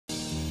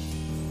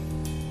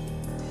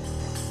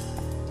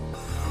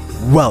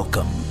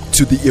Welcome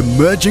to the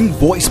Emerging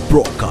Voice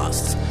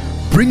broadcasts,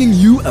 bringing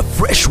you a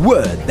fresh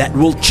word that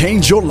will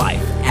change your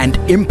life and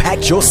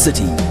impact your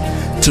city.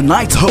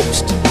 Tonight's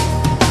host,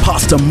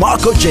 Pastor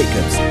Marco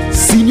Jacobs,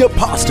 Senior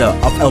Pastor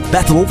of El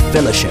Bethel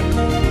Fellowship.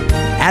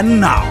 And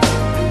now,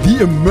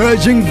 the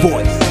Emerging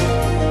Voice.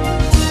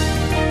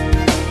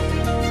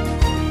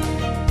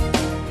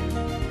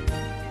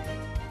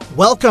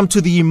 Welcome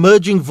to the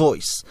Emerging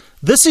Voice.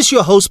 This is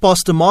your host,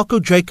 Pastor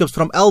Marco Jacobs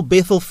from El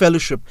Bethel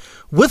Fellowship.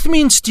 With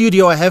me in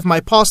studio, I have my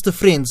pastor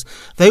friends.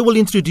 They will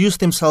introduce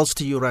themselves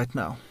to you right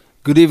now.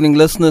 Good evening,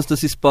 listeners.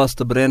 This is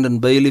Pastor Brandon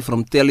Bailey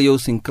from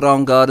Telios in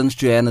Crown Gardens,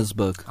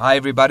 Johannesburg. Hi,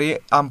 everybody.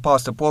 I'm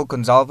Pastor Paul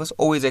Gonsalves.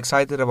 Always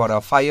excited about our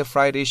Fire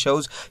Friday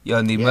shows. You're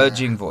on the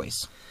Emerging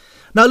Voice.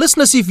 Now,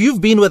 listeners, if you've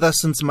been with us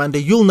since Monday,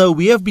 you'll know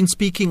we have been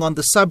speaking on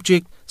the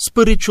subject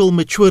spiritual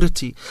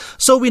maturity.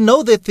 So we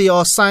know that there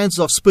are signs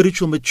of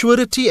spiritual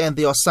maturity and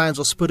there are signs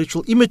of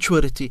spiritual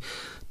immaturity.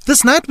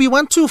 This night, we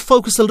want to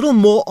focus a little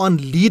more on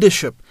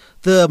leadership,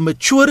 the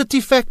maturity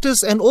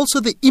factors and also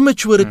the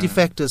immaturity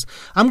factors.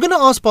 I'm going to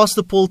ask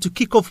Pastor Paul to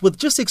kick off with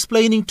just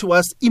explaining to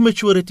us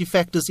immaturity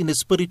factors in a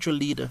spiritual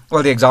leader.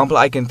 Well, the example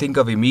I can think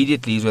of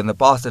immediately is when the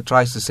pastor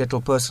tries to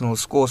settle personal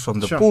scores from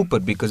the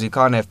pulpit because he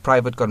can't have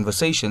private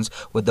conversations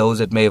with those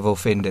that may have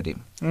offended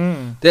him.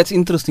 That's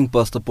interesting,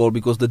 Pastor Paul,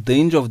 because the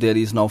danger of that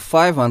is now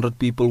 500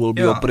 people will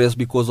be oppressed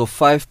because of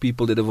 5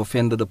 people that have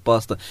offended a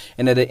pastor.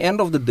 And at the end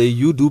of the day,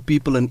 you do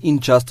people an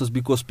injustice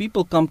because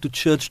people come to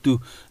church to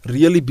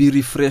really be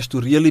refreshed,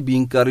 to really be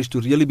encouraged,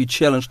 to really be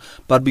challenged.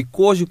 But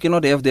because you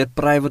cannot have that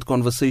private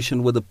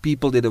conversation with the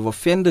people that have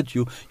offended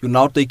you, you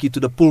now take it to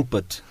the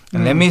pulpit.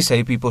 And let me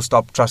say, people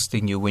stop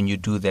trusting you when you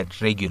do that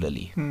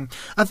regularly.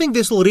 I think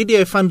there's already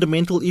a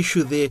fundamental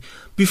issue there.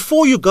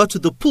 Before you got to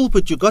the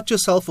pulpit, you got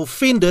yourself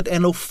offended,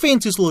 and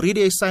offense is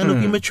already a sign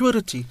of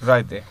immaturity.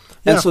 Right there.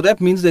 And so that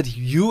means that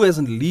you as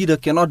a leader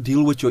cannot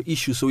deal with your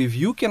issues. So if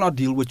you cannot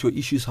deal with your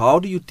issues, how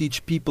do you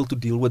teach people to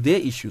deal with their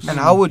issues? And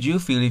how would you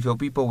feel if your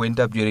people went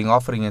up during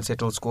offering and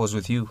settled scores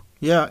with you?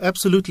 Yeah,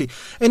 absolutely.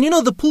 And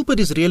the pulpit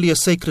is really a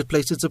sacred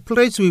place. It's a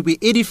place where we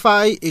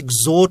edify,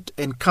 exhort,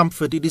 and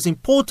comfort. It is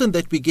important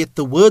that we get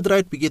the word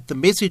right, we get the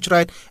message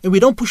right, and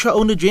we don't push our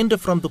own agenda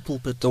from the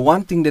pulpit. The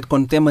one thing that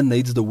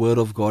contaminates the word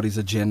of God is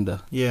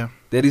agenda. Yeah.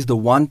 That is the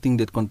one thing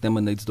that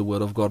contaminates the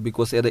word of God,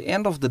 because at the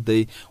end of the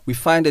day, we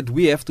find that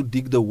we have to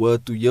dig the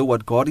word to hear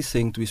what God is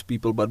saying to his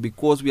people, but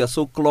because we are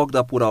so clogged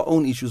up with our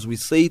own issues, we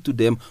say to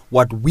them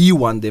what we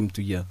want them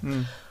to hear.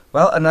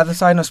 Well, another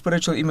sign of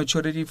spiritual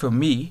immaturity for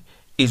me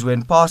is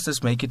when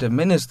pastors make it a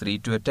ministry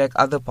to attack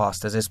other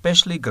pastors,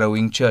 especially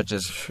growing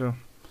churches. Sure.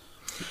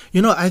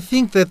 I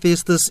think that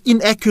there's this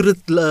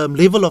inaccurate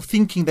level of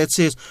thinking that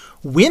says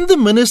when the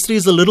ministry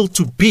is a little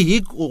too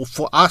big, or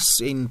for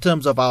us in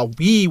terms of how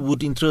we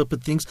would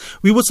interpret things,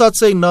 we would start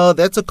saying, no,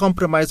 that's a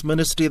compromised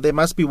ministry. They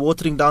must be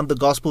watering down the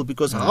gospel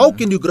because how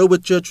can you grow a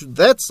church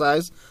that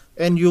size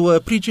and you were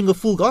preaching a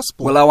full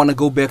gospel? Well, I want to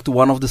go back to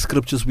one of the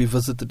scriptures we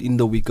visited in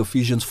the week,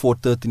 Ephesians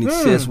 4:13. It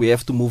says we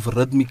have to move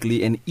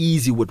rhythmically and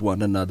easy with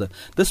one another.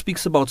 This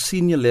speaks about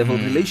senior level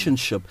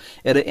relationship.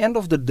 At the end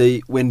of the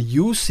day, when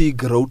you see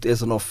growth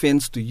as an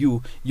offense to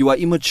you, you are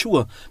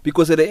immature.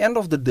 Because at the end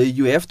of the day,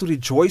 you have to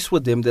rejoice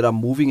with them that are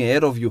moving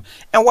ahead of you.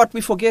 And what we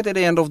forget at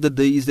the end of the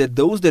day is that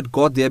those that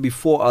got there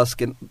before us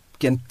can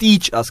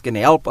teach us, can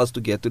help us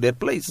to get to that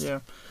place. Yeah.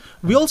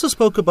 We also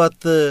spoke about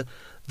the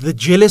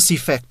jealousy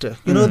factor,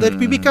 that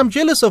we become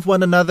jealous of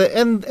one another.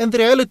 And the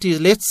reality is,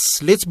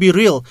 let's be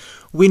real.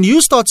 When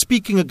you start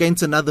speaking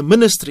against another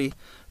ministry,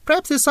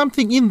 perhaps there's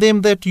something in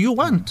them that you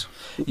want.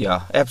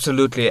 Yeah,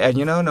 absolutely. And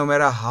no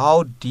matter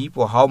how deep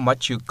or how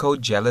much you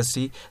code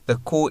jealousy, the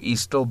core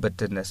is still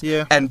bitterness.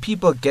 Yeah. And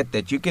people get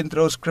that. You can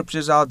throw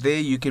scriptures out there,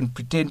 you can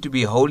pretend to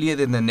be holier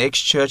than the next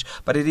church,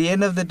 but at the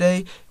end of the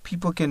day,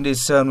 people can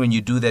discern when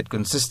you do that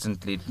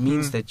consistently. It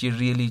means that you're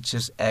really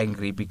just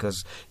angry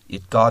because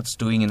God's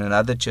doing in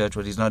another church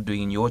what he's not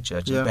doing in your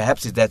church. Yeah. And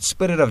perhaps it's that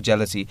spirit of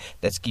jealousy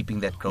that's keeping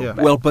that growth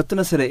back. Well,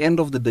 bitterness at the end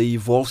of the day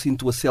evolves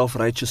into a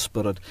self-righteous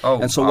spirit.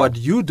 What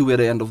you do at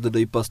the end of the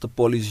day, Pastor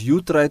Paul, is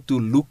you try to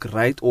look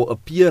right or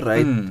appear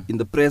right in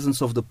the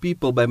presence of the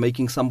people by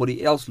making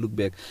somebody else look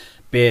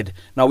bad.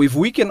 Now, if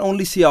we can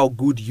only see how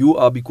good you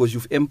are because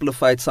you've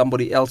amplified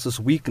somebody else's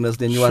weakness,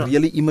 then you are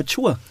really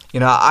immature.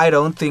 I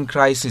don't think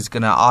Christ is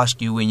going to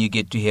ask you when you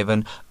get to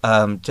heaven,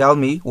 tell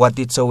me, what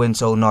did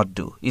so-and-so not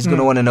do? He's going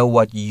to want to know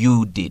what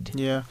you did.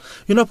 Yeah.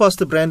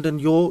 Pastor Brandon,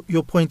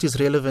 your point is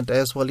relevant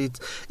as well.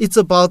 It's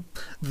about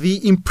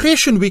the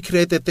impression we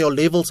create that there are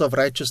levels of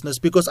righteousness,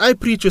 because I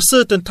preach a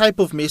certain type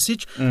of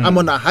message. I'm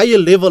on a higher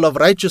level of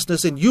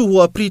righteousness, and you who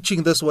are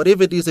preaching this,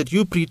 whatever it is that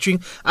you're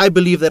preaching, I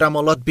believe that I'm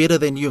a lot better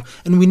than you.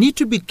 And we need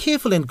to be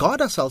careful and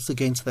guard ourselves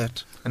against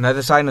that.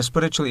 Another sign of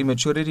spiritual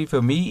immaturity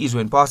for me is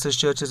when pastors'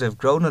 churches have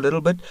grown a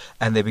little bit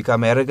and they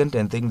become arrogant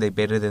and think they're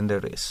better than the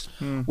rest.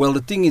 Well,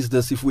 the thing is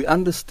this, if we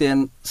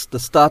understand the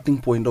starting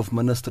point of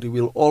ministry,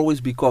 we'll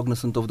always be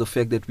cognizant of the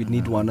fact that we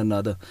need one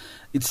another.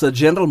 It's a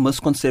general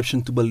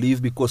misconception to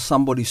believe because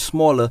somebody's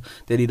smaller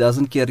that he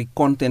doesn't carry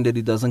content, that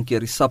he doesn't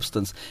carry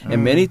substance.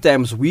 And many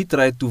times we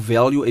try to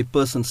value a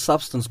person's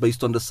substance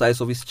based on the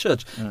size of his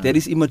church. That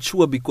is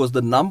immature because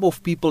the number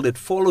of people that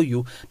follow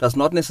you does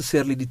not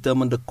necessarily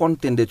determine the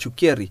content that you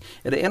carry.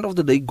 At the end of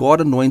the day,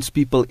 God anoints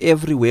people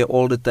everywhere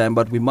all the time,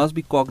 but we must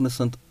be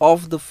cognizant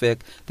of the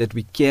fact that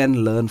we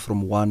can learn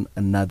from one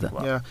another.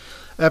 Wow. Yeah.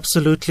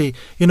 Absolutely.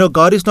 You know,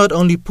 God is not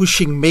only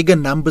pushing mega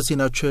numbers in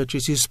our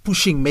churches, He's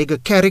pushing mega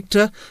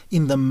character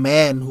in the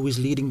man who is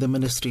leading the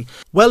ministry.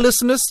 Well,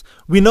 listeners,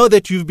 we know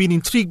that you've been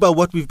intrigued by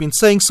what we've been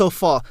saying so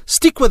far.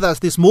 Stick with us.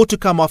 There's more to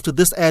come after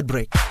this ad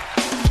break.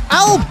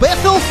 Al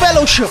Bethel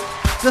Fellowship,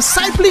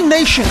 discipling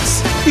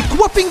nations,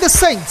 equipping the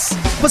saints,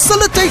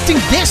 facilitating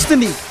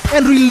destiny,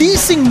 and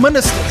releasing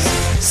ministers.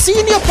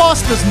 Senior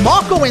pastors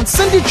Marco and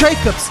Cindy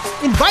Jacobs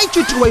invite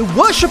you to a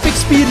worship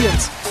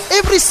experience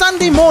every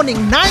Sunday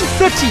morning,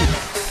 9:30.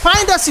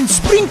 Find us in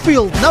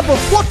Springfield, number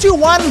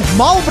 41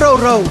 Marlborough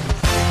Road.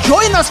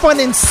 Join us for an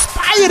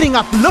inspiring,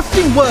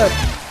 uplifting word.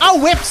 Our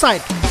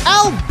website,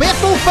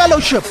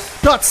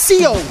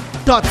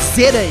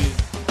 albethelfellowship.co.za.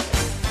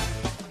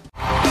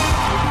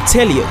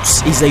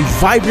 Telios is a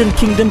vibrant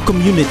kingdom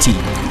community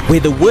where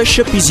the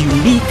worship is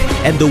unique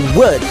and the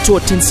word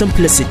taught in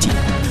simplicity.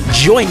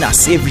 Join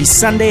us every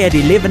Sunday at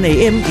 11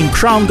 a.m. in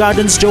Crown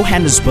Gardens,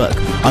 Johannesburg,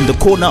 on the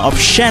corner of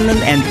Shannon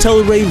and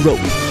Tilray Road,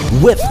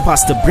 with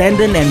Pastor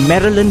Brandon and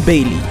Marilyn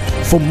Bailey.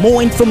 For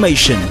more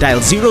information,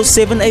 dial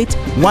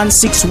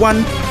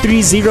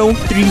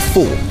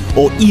 078-161-3034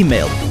 or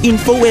email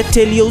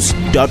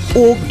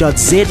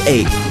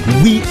info@telios.org.za.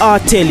 We are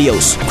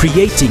Telios,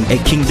 creating a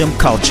kingdom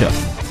culture.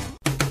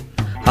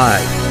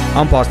 Hi,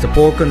 I'm Pastor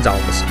Paul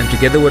Gonsalves, and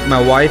together with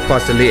my wife,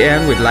 Pastor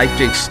Leanne, we'd like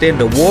to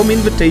extend a warm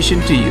invitation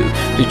to you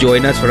to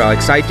join us for our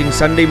exciting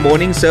Sunday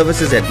morning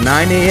services at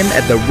 9 a.m.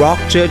 at the Rock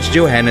Church,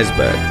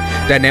 Johannesburg.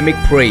 Dynamic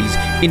praise,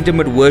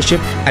 intimate worship,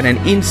 and an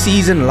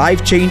in-season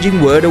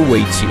life-changing word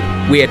awaits you.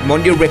 We're at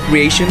Mondio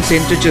Recreation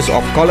Center just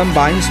off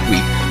Columbine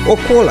Street, or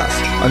call us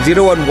on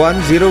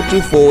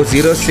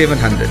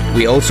 011-024-0700.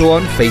 We're also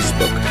on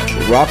Facebook.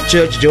 Rock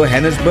Church,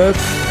 Johannesburg,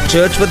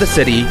 Church for the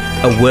City,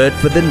 a word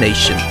for the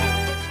nation.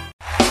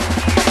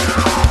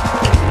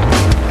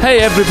 Hey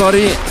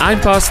everybody, I'm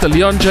Pastor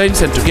Leon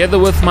James, and together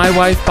with my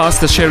wife,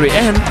 Pastor Sherry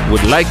Ann,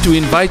 would like to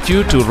invite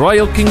you to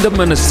Royal Kingdom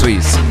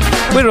Ministries.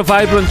 We're a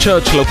vibrant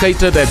church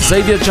located at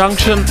Xavier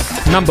Junction,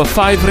 number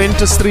 5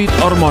 Renter Street,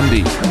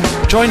 Ormonde.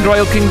 Join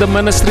Royal Kingdom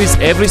Ministries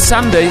every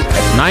Sunday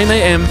at 9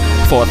 a.m.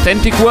 for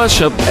authentic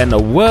worship and a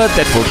word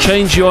that will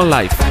change your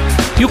life.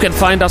 You can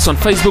find us on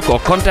Facebook or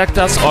contact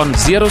us on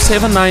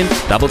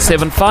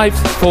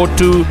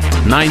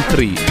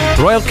 079-775-4293.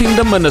 Royal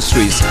Kingdom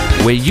Ministries,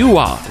 where you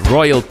are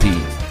royalty.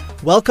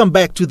 Welcome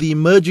back to the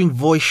Emerging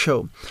Voice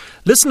Show.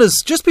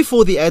 Listeners, just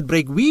before the ad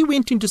break, we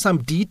went into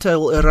some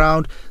detail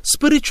around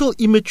spiritual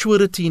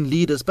immaturity in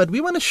leaders, but we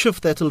want to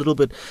shift that a little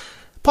bit.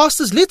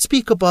 Pastors, let's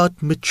speak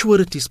about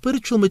maturity,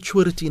 spiritual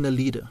maturity in a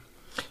leader.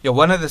 Yeah,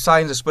 one of the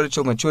signs of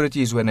spiritual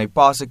maturity is when a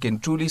pastor can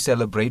truly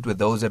celebrate with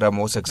those that are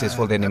more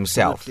successful than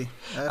himself.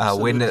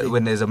 Absolutely.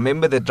 When there's a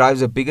member that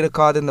drives a bigger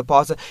car than the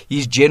pastor,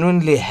 he's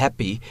genuinely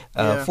happy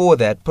for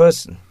that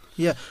person.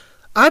 Yeah.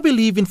 I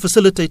believe in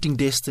facilitating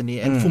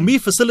destiny, and for me,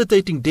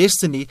 facilitating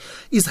destiny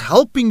is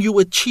helping you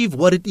achieve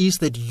what it is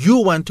that you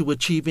want to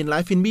achieve in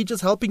life, and me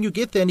just helping you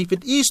get there. And if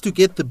it is to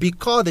get the big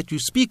car that you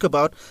speak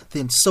about,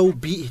 then so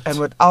be it. And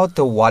without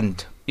the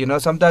want. You know,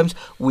 sometimes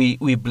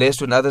we're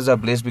blessed when others are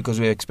blessed because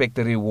we expect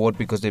a reward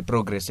because they're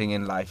progressing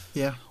in life.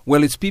 Yeah.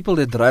 Well, it's people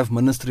that drive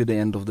ministry at the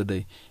end of the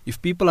day.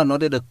 If people are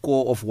not at the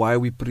core of why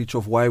we preach,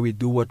 of why we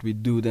do what we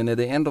do, then at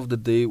the end of the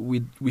day,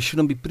 we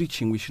shouldn't be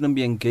preaching. We shouldn't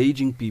be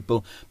engaging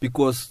people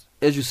because,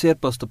 as you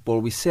said, Pastor Paul,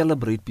 we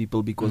celebrate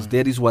people because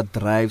that is what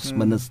drives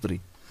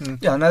ministry.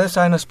 Yeah, another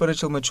sign of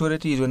spiritual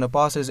maturity is when a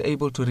pastor is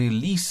able to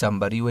release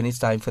somebody when it's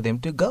time for them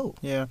to go.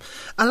 Yeah.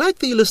 I like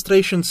the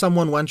illustration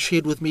someone once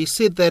shared with me. He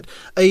said that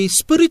a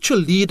spiritual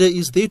leader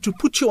is there to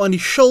put you on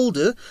his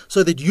shoulder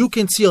so that you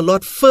can see a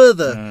lot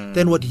further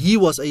than what he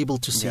was able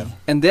to see. Yeah.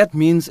 And that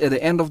means at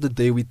the end of the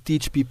day, we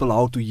teach people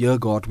how to hear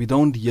God. We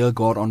don't hear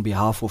God on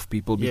behalf of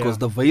people because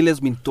the veil has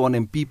been torn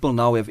and people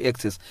now have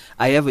access.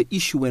 I have an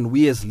issue when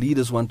we as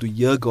leaders want to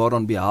hear God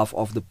on behalf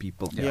of the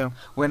people. Yeah.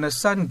 When a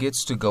son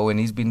gets to go and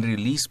he's been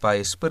released released by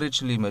a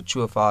spiritually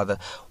mature father,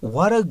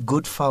 what a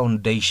good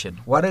foundation,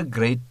 what a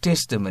great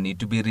testimony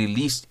to be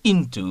released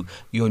into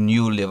your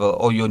new level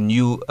or your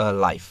new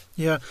life.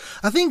 Yeah,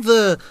 I think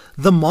the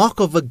mark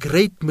of a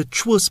great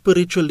mature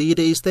spiritual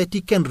leader is that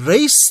he can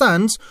raise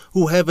sons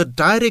who have a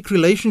direct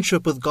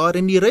relationship with God,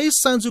 and he raises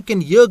sons who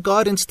can hear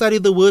God and study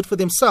the Word for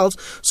themselves,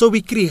 so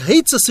he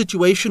creates a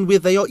situation where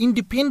they are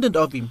independent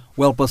of him.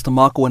 Well, Pastor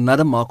Marco,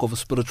 another mark of a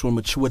spiritual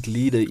matured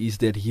leader is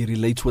that he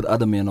relates with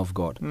other men of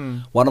God.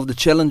 One of the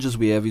challenges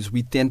we have is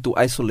we tend to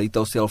isolate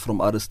ourselves from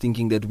others,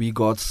 thinking that we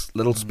God's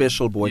little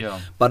special boy. Yeah.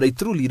 But a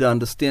true leader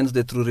understands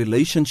that through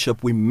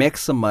relationship we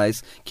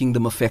maximize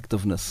kingdom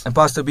effectiveness. And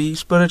Pastor B,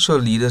 spiritual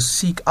leaders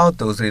seek out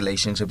those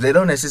relationships. They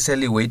don't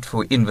necessarily wait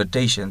for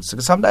invitations.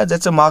 Because sometimes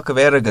that's a mark of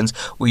arrogance,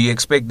 where you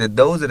expect that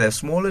those that have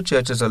smaller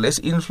churches or less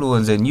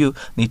influence than you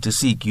need to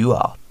seek you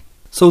out.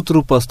 So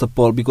true, Pastor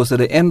Paul, because at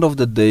the end of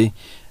the day,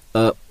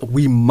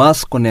 we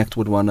must connect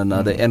with one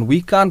another, and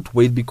we can't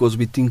wait because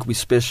we think we're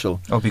special.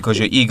 Or because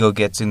your ego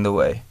gets in the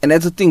way. And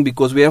that's the thing,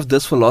 because we have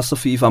this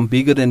philosophy, if I'm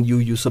bigger than you,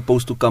 you're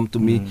supposed to come to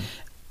me.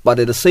 But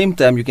at the same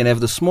time, you can have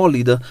the small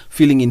leader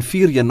feeling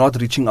inferior,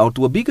 not reaching out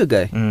to a bigger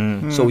guy.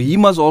 So he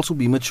must also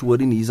be mature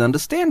in his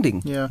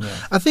understanding. Yeah.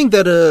 I think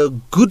that a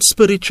good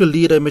spiritual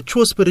leader, a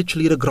mature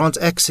spiritual leader, grants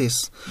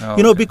access.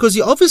 Because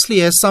he obviously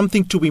has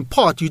something to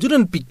impart. You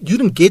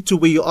didn't get to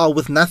where you are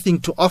with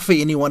nothing to offer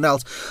anyone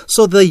else.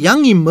 So the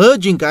young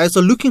emerging guys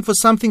are looking for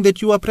something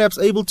that you are perhaps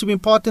able to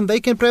impart, and they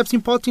can perhaps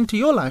impart into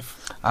your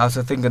life. I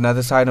also think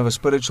another sign of a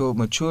spiritual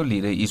mature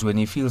leader is when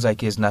he feels like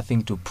he has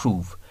nothing to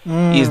prove.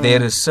 He is there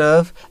to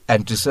serve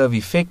and to serve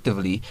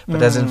effectively, but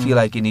doesn't feel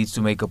like he needs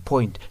to make a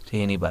point to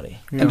anybody.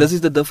 And this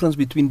is the difference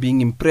between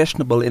being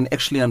impressionable and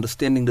actually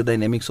understanding the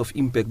dynamics of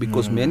impact,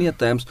 because many a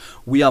times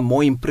we are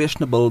more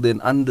impressionable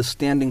than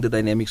understanding the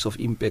dynamics of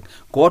impact.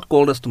 God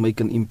called us to make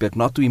an impact,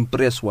 not to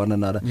impress one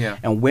another.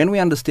 And when we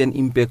understand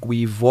impact,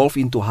 we evolve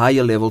into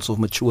higher levels of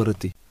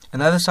maturity.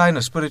 Another sign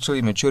of spiritual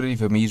immaturity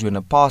for me is when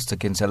a pastor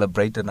can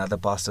celebrate another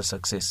pastor's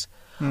success,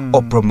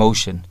 or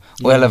promotion,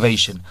 or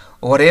elevation,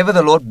 or whatever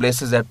the Lord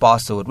blesses that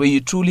pastor with, where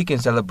you truly can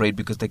celebrate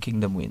because the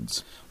kingdom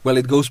wins. Well,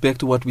 it goes back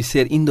to what we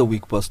said in the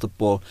week, Pastor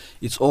Paul.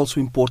 It's also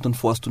important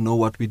for us to know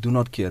what we do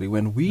not carry.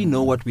 When we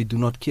know what we do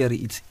not carry,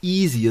 it's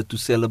easier to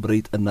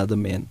celebrate another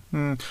man.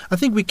 I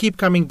think we keep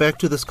coming back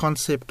to this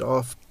concept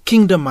of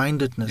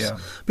kingdom-mindedness,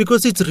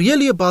 because it's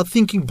really about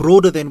thinking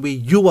broader than where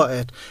you are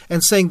at,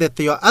 and saying that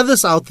there are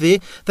others out there.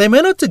 They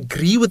may not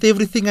agree with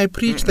everything I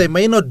preach, they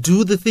may not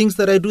do the things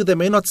that I do, they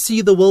may not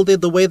see the world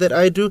the way that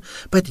I do,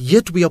 but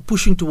yet we are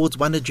pushing towards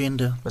one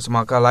agenda. Mr.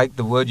 Mark, I like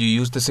the word you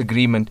use,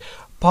 disagreement.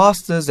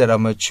 Pastors that are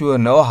mature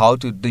know how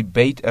to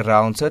debate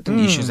around certain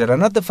issues that are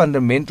not the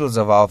fundamentals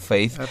of our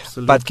faith,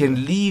 but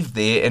can leave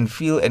there and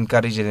feel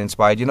encouraged and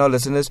inspired. You know,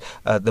 listeners,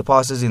 the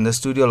pastors in the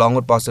studio, along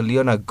with Pastor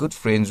Leon, are good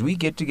friends. We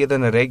get together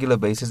on a regular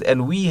basis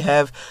and we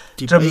have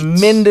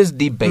tremendous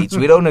debates.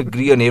 We don't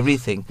agree on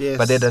everything,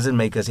 but that doesn't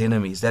make us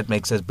enemies. That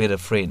makes us better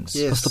friends.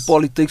 Pastor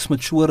Paul, it takes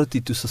maturity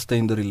to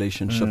sustain the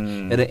relationship.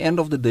 At the end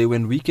of the day,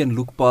 when we can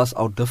look past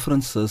our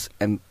differences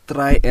and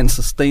try and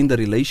sustain the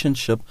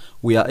relationship,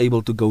 we are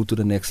able to go to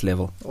the next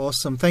level.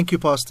 Awesome. Thank you,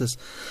 pastors.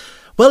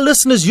 Well,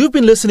 listeners, you've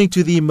been listening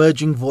to The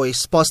Emerging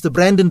Voice. Pastor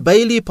Brandon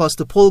Bailey,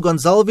 Pastor Paul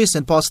Gonsalves,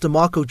 and Pastor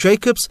Marco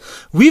Jacobs.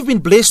 We've been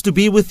blessed to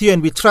be with you,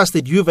 and we trust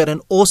that you've had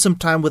an awesome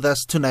time with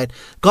us tonight.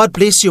 God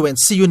bless you, and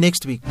see you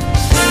next week. We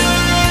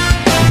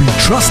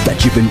trust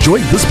that you've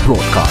enjoyed this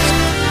broadcast.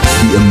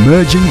 The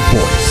Emerging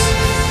Voice.